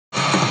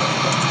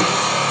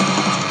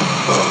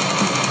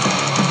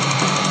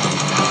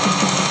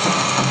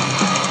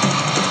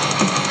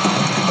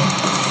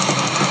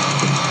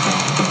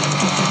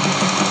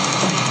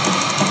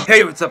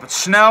Hey, what's up?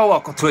 It's Schnell.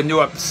 Welcome to a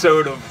new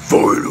episode of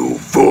Final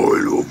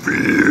Vlog.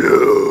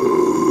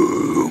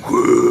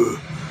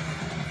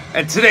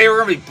 And today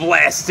we're going to be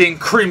blasting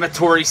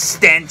Crematory,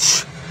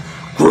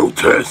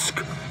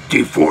 Stench-Grotesque,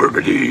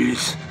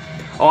 Deformities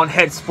on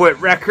Head Split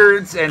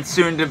Records and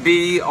soon to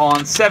be on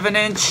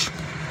 7-inch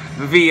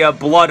via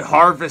Blood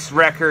Harvest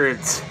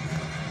Records.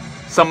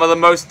 Some of the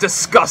most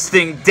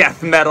disgusting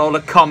death metal to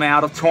come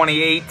out of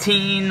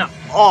 2018.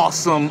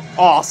 Awesome,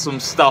 awesome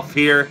stuff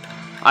here.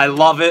 I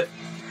love it.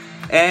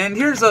 And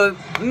here's a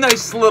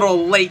nice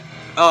little late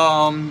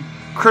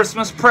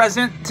Christmas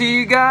present to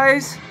you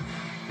guys.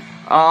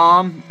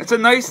 It's a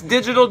nice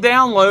digital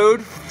download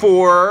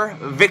for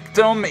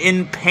Victim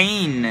in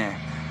Pain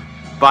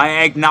by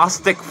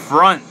Agnostic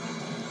Front.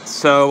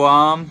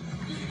 So,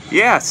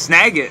 yeah,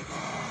 snag it.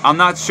 I'm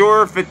not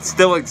sure if it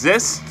still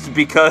exists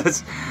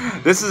because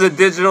this is a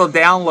digital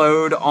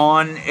download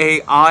on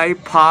a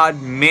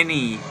iPod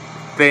mini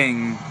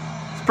thing.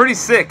 It's pretty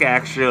sick,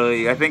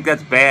 actually. I think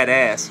that's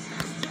badass.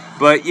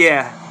 But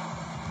yeah,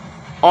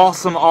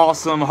 awesome,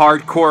 awesome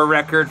hardcore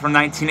record from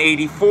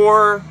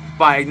 1984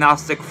 by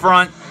Agnostic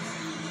Front.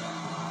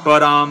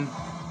 But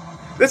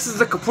this is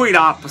the complete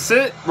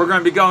opposite. We're going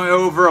to be going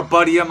over a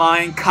buddy of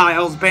mine,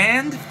 Kyle's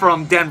band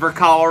from Denver,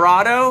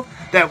 Colorado,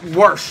 that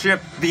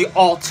worship the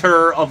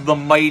altar of the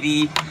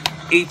mighty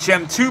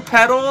HM2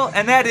 pedal,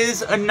 and that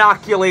is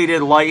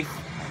Inoculated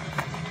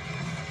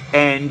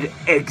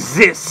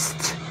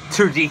Life-Exist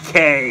To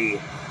Decay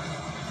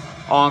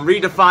on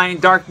Redefined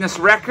Darkness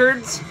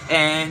Records.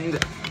 And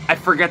I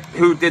forget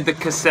who did the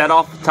cassette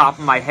off the top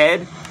of my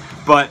head,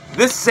 but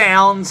this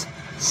sounds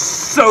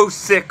so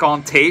sick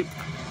on tape.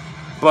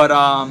 But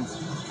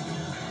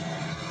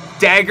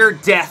Dagger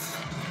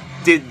Death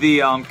did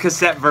the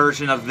cassette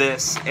version of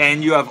this,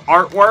 and you have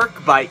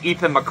artwork by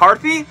Ethan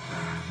McCarthy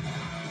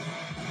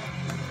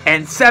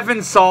and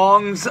 7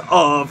 songs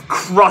of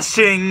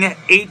crushing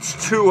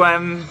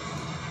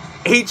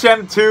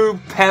HM2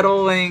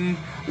 pedaling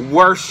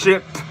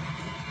worship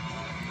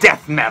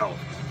death metal.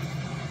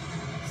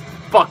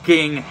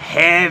 Fucking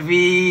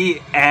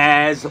heavy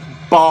as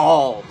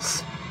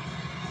balls.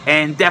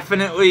 And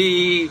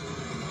definitely,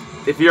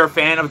 if you're a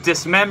fan of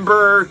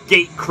Dismember,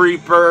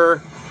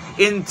 Gatecreeper,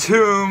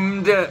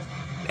 Entombed,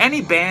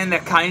 any band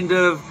that kind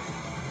of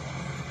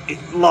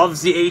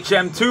loves the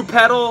HM2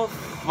 pedal,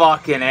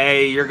 fucking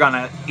A, you're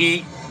gonna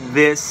eat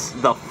this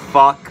the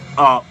fuck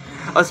up.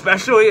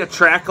 Especially a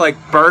track like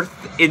Birth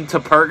into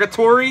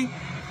Purgatory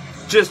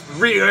just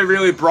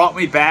really brought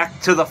me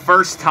back to the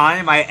first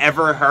time I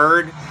ever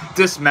heard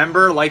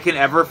Dismember like an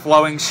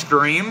ever-flowing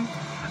stream.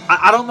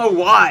 I don't know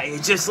why.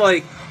 It just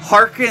like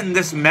harkened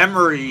this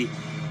memory,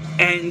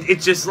 and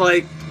it just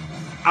like,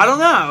 I don't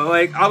know,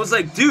 like I was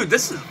like, dude,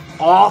 this is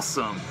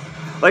awesome.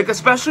 Like,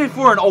 especially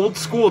for an old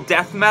school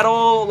death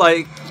metal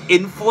like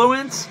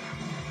influence,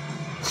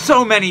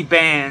 so many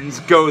bands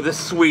go the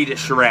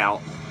Swedish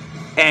route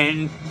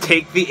and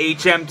take the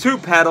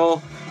HM2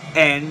 pedal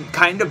and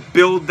kind of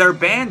build their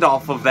band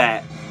off of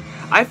that.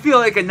 I feel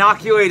like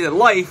Inoculated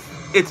Life,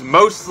 it's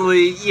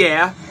mostly,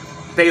 yeah,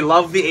 they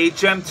love the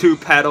HM2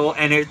 pedal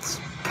and it's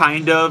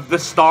kind of the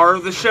star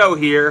of the show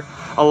here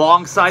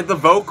alongside the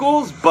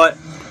vocals, but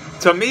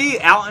to me,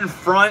 out in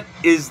front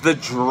is the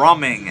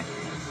drumming.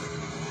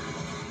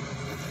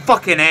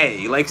 Fucking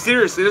A. Like,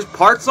 seriously, there's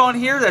parts on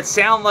here that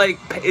sound like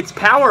it's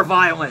power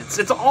violence.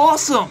 It's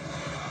awesome.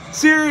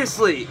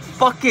 Seriously,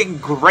 fucking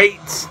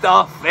great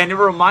stuff. And it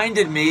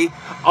reminded me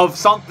of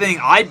something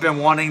I've been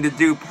wanting to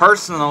do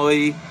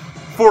personally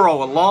for a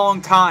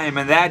long time,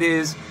 and that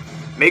is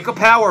make a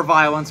power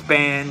violence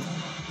band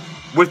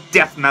with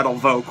death metal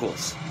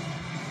vocals.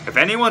 If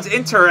anyone's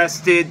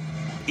interested,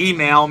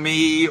 email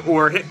me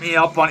or hit me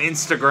up on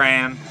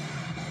Instagram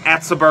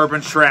at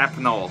Suburban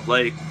Shrapnel.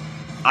 Like,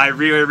 I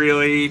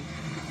really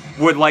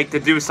would like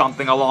to do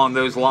something along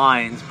those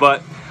lines.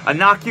 But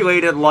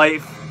Inoculated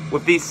Life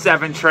with these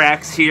 7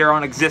 tracks here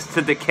on Exist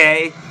to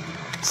Decay,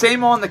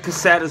 same on the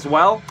cassette as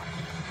well,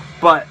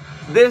 but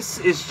this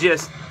is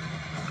just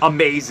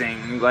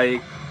amazing.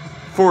 Like,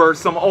 for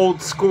some old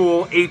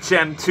school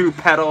HM2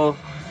 pedal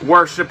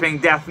worshipping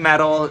death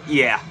metal,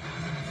 yeah,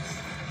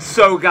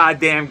 so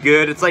goddamn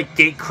good. It's like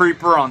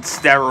Gatecreeper on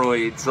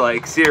steroids.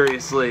 Like,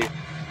 seriously,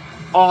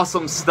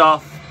 awesome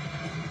stuff.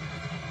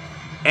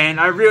 And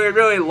I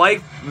really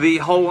liked the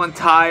whole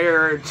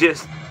entire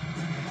just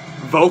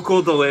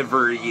vocal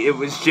delivery. It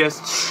was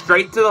just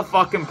straight to the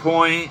fucking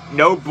point,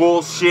 no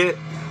bullshit,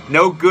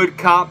 no good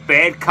cop,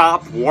 bad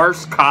cop,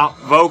 worst cop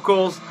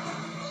vocals.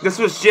 This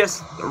was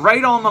just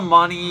right on the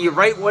money,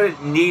 right what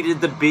it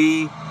needed to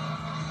be.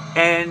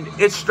 And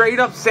it straight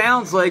up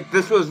sounds like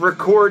this was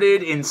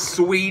recorded in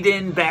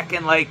Sweden back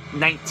in like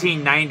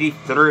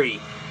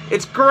 1993.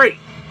 It's great,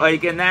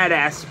 like, in that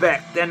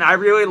aspect. And I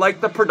really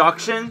like the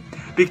production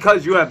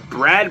because you have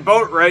Brad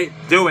Boatwright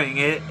doing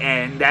it,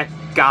 and that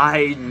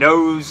guy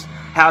knows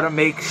how to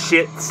make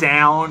shit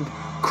sound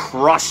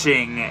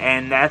crushing.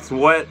 And that's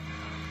what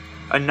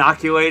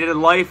Inoculated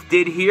Life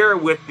did here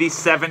with these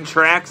 7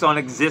 tracks on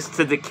Exist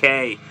to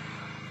Decay.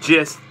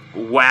 Just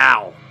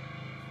wow.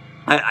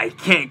 I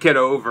can't get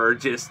over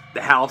just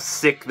how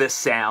sick this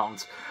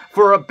sounds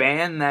for a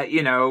band that,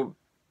 you know,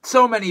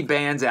 so many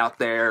bands out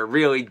there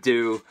really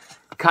do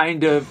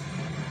kind of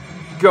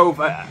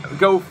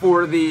go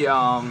for the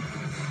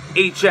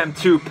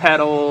HM2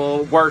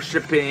 pedal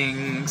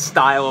worshipping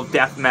style of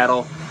death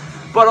metal.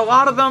 But a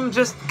lot of them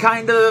just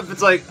kind of,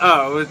 it's like,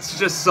 oh, it's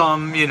just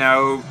some, you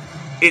know,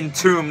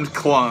 Entombed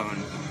clone.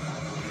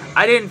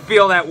 I didn't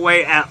feel that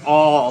way at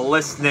all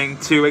listening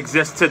to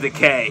Exist to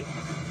Decay.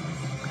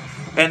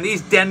 And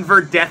these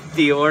Denver Death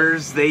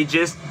Dealers, they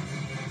just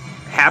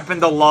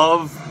happen to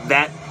love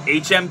that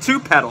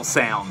HM2 pedal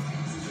sound.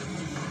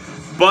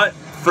 But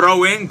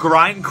throw in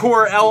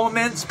grindcore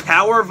elements,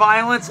 power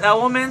violence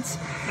elements,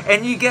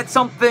 and you get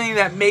something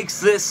that makes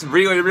this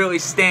really, really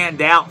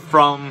stand out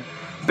from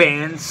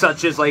bands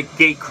such as like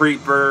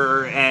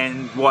Gatecreeper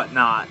and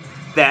whatnot,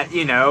 that,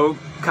 you know,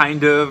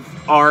 kind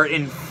of are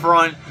in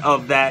front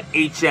of that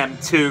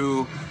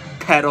HM2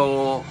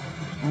 pedal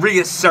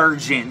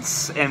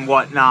resurgence and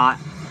whatnot.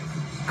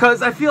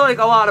 Because I feel like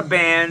a lot of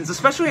bands,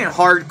 especially in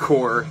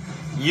hardcore,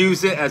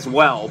 use it as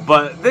well.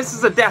 But this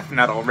is a death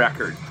metal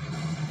record,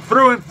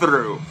 through and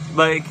through.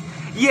 Like,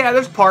 yeah,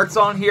 there's parts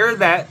on here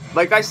that,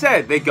 like I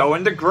said, they go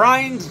into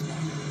grind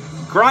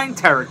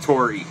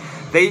territory.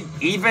 They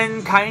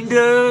even kind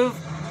of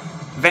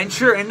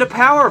venture into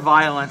power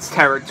violence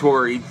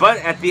territory. But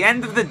at the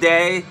end of the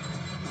day,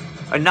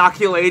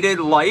 Inoculated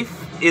Life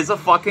is a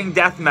fucking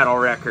death metal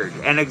record.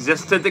 And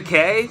Exist to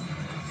Decay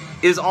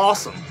is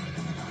awesome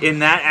in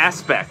that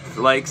aspect.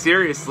 Like,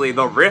 seriously,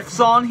 the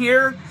riffs on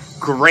here,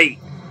 great.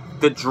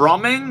 The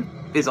drumming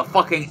is a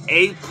fucking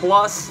A+.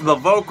 The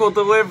vocal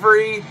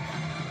delivery,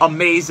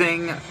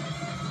 amazing.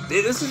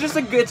 This is just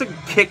it's a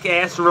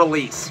kick-ass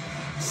release.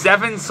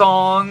 7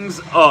 songs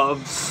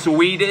of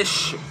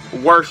Swedish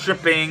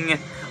worshipping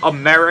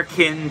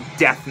American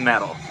death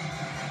metal.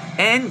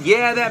 And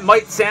yeah, that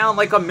might sound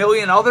like a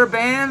million other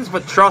bands,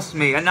 but trust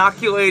me,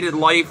 Inoculated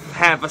Life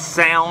have a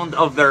sound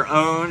of their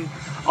own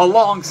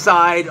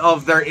alongside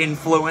of their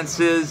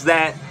influences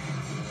that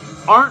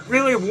aren't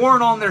really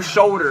worn on their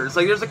shoulders.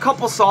 Like, there's a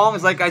couple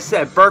songs, like I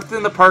said, Birth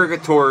in the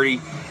Purgatory,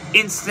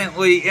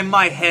 instantly in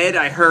my head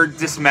I heard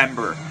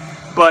Dismember.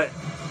 But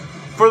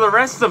for the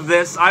rest of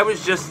this, I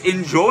was just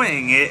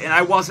enjoying it, and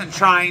I wasn't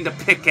trying to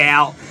pick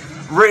out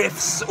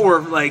riffs or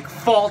like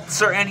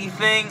faults or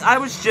anything. I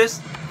was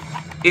just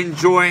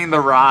enjoying the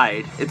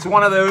ride. It's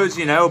one of those,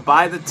 you know,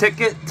 buy the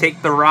ticket,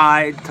 take the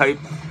ride type,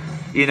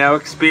 you know,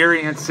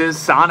 experiences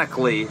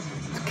sonically.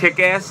 It's a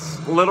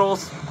kick-ass little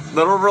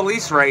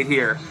release right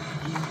here.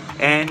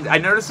 And I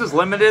noticed it's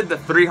limited to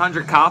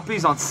 300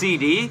 copies on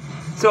CD.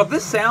 So if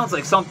this sounds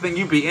like something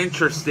you'd be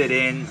interested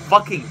in,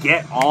 fucking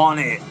get on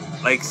it.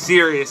 Like,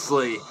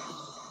 seriously.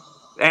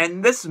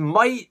 And this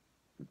might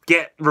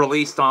get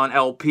released on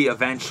LP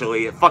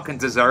eventually. It fucking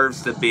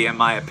deserves to be, in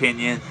my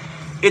opinion.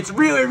 It's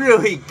really,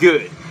 really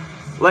good.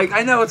 Like,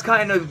 I know it's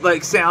kind of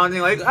like sounding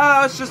like,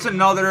 oh, it's just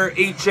another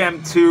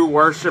HM2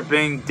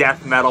 worshipping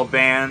death metal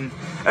band.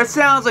 It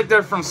sounds like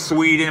they're from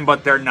Sweden,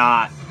 but they're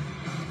not.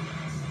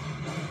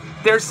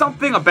 There's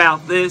something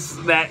about this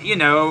that, you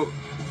know,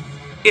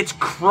 it's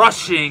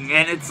crushing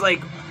and it's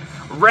like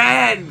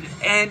rad,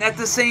 and at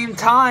the same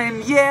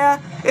time, yeah,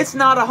 it's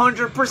not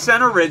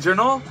 100%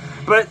 original,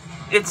 but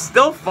it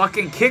still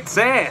fucking kicks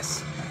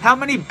ass. How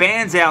many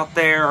bands out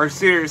there are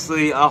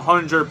seriously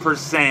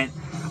 100%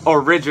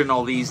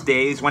 original these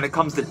days when it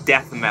comes to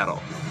death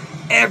metal?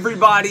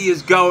 Everybody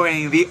is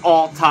going the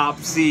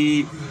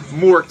autopsy,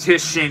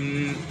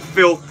 mortician,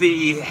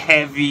 filthy,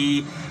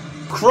 heavy,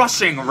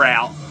 crushing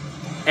route.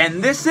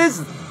 And this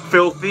is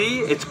filthy,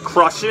 it's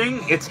crushing,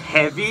 it's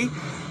heavy,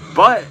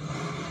 but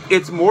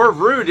it's more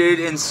rooted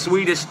in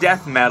Swedish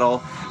death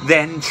metal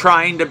than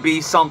trying to be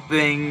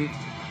something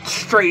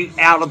straight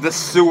out of the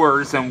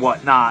sewers and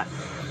whatnot,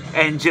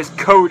 and just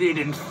coated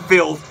in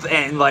filth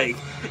and like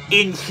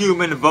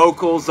inhuman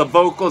vocals. The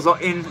vocals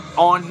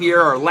on here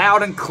are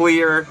loud and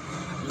clear,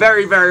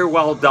 very, very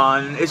well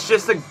done. It's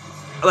just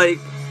like,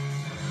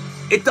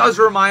 it does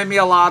remind me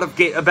a lot of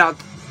Gatecreeper,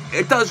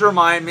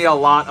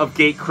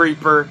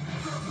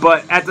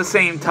 but at the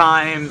same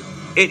time,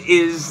 it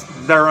is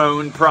their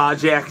own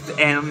project,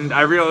 and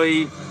I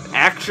really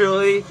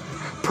actually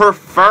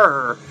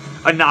prefer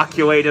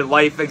Inoculated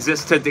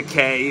Life-Exist To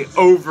Decay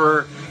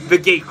over the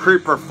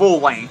Gatecreeper full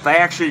length. I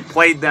actually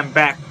played them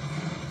back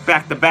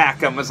to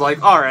back and was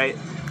like, alright,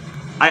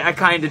 I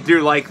kind of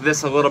do like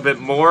this a little bit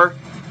more,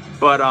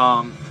 but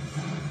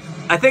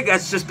I think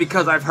that's just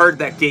because I've heard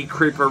that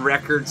Gatecreeper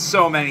record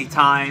so many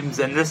times,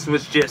 and this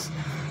was just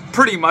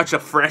pretty much a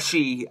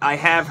freshie. I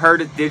have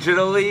heard it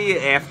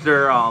digitally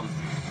after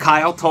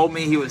Kyle told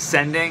me he was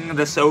sending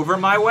this over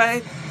my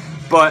way,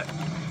 but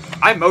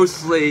I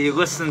mostly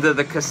listened to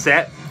the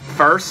cassette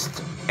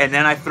first, and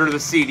then I threw the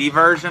CD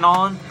version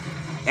on,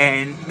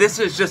 and this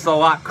is just a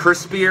lot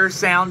crispier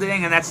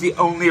sounding, and that's the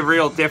only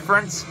real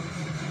difference.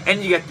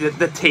 And you get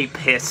the tape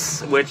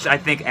hiss, which I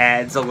think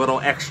adds a little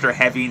extra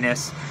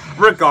heaviness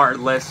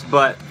regardless,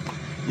 but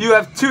you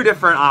have 2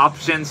 different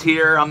options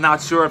here. I'm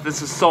not sure if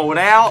this is sold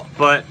out,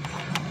 but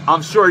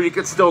I'm sure you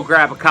could still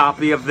grab a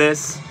copy of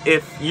this.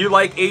 If you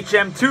like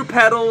HM2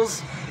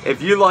 pedals,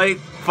 if you like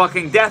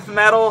fucking death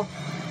metal,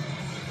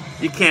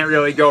 you can't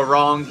really go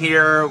wrong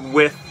here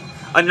with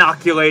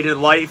Inoculated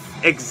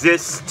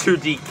Life-Exist To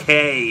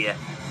Decay.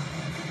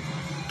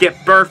 Get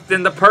birthed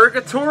into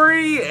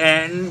purgatory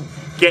and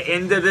get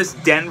into this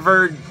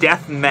Denver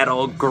death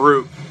metal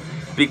group,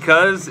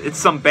 because it's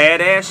some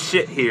badass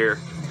shit here.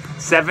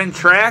 7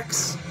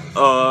 tracks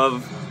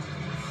of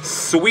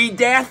Swedish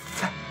Death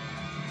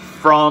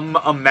from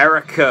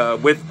America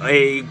with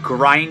a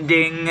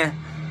grinding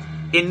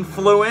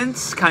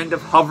influence kind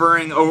of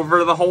hovering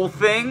over the whole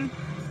thing.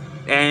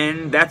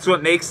 And that's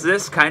what makes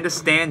this kind of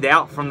stand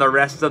out from the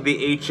rest of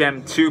the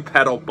HM2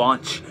 pedal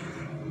bunch.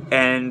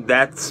 And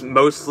that's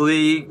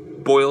mostly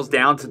boils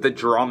down to the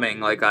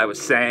drumming, like I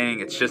was saying.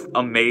 It's just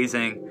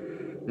amazing.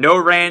 No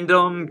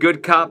random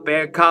good cop,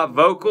 bad cop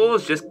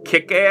vocals, just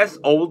kick-ass,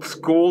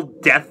 old-school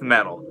death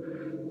metal.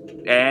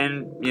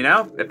 And, you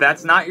know, if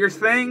that's not your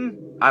thing,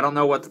 I don't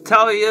know what to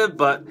tell you,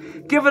 but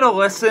give it a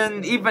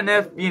listen, even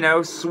if, you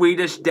know,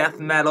 Swedish death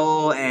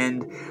metal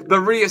and the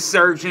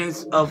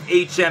resurgence of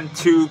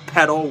HM2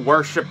 pedal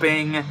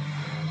worshipping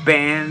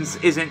bands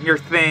isn't your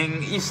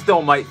thing. You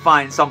still might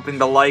find something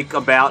to like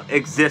about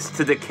Exist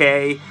to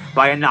Decay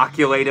by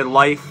Inoculated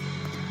Life.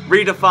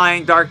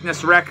 Redefying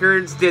Darkness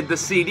Records did the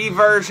CD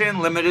version,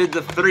 limited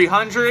to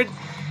 300,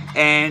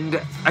 and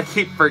I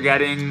keep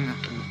forgetting,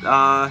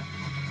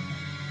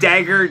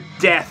 Dagger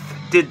Death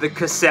did the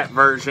cassette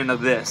version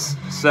of this.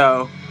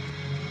 So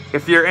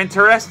if you're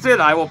interested,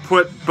 I will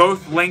put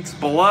both links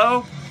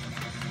below,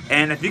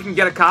 and if you can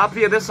get a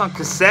copy of this on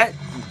cassette,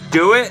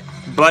 do it.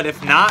 But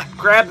if not,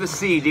 grab the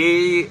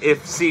CD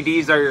if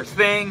CDs are your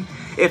thing.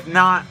 If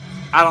not,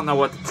 I don't know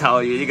what to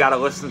tell you. You gotta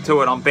listen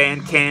to it on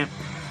Bandcamp.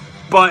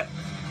 But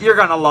you're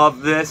gonna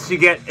love this. You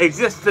get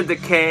Exist to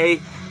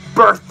Decay,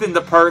 Birthed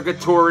into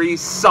Purgatory,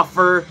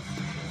 Suffer,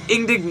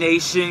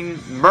 Indignation,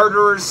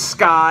 Murderer's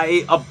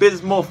Sky,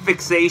 Abysmal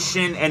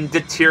Fixation, and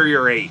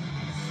Deteriorate.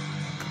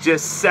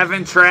 Just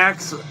 7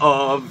 tracks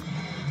of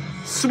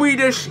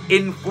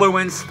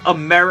Swedish-influenced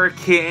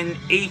American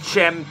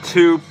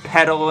HM2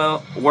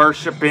 pedal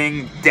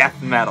worshipping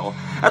death metal.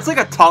 That's like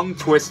a tongue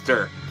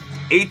twister.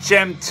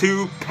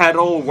 HM2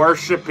 pedal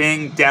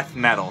worshipping death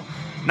metal.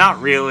 Not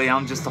really,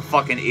 I'm just a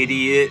fucking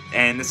idiot,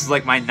 and this is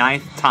like my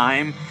 9th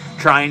time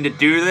trying to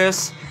do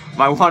this.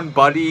 My one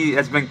buddy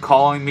has been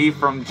calling me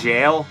from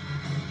jail,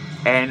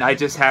 and I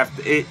just have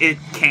to, it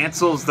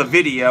cancels the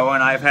video,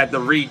 and I've had to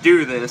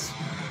redo this.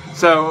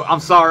 So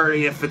I'm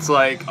sorry if it's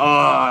like,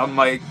 I'm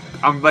like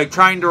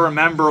trying to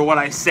remember what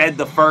I said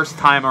the first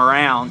time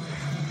around.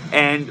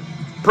 And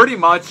pretty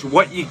much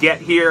what you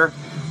get here,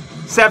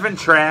 7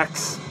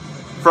 tracks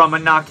from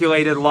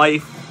Inoculated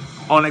Life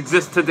on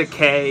Exist to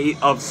Decay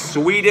of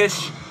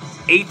Swedish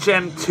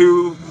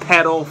HM2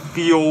 pedal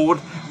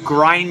fueled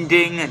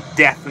grinding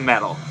death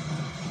metal.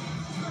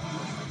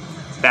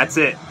 That's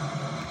it.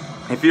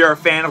 If you're a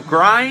fan of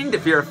grind,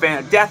 if you're a fan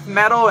of death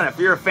metal, and if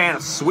you're a fan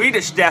of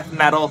Swedish death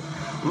metal,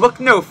 look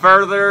no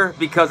further,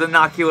 because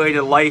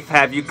Inoculated Life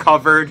have you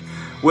covered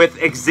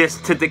with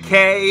Exist to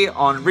Decay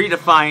on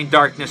Redefying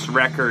Darkness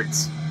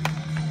Records.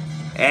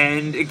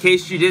 And in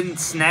case you didn't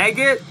snag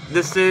it,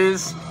 this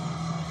is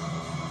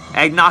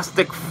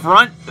Agnostic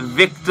Front,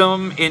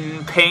 Victim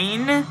in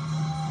Pain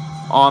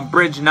on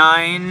Bridge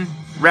 9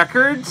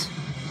 Records.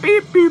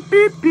 Beep, beep,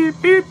 beep, beep,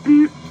 beep,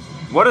 beep.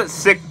 What a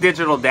sick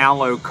digital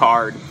download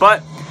card.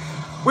 But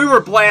we were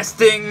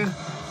blasting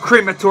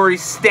Crematory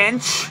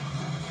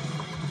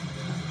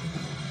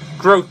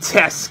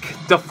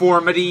Stench-Grotesque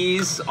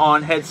Deformities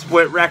on Head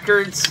Split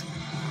Records.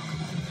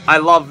 I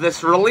love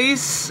this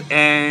release,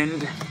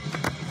 and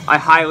I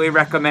highly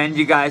recommend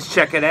you guys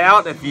check it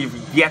out. If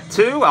you've yet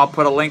to, I'll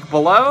put a link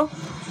below.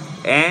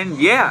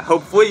 And yeah,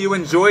 hopefully you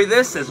enjoy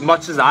this as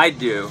much as I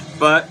do.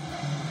 But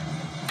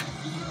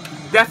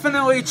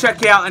definitely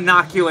check out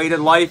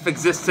Inoculated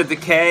Life-Exist To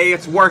Decay.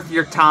 It's worth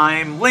your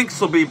time. Links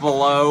will be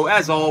below.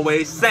 As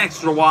always, thanks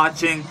for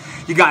watching.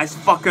 You guys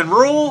fucking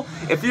rule.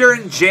 If you're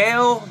in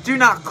jail, do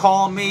not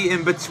call me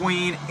in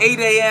between 8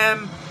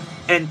 a.m.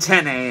 and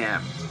 10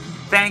 a.m.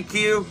 Thank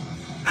you.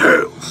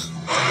 Hails.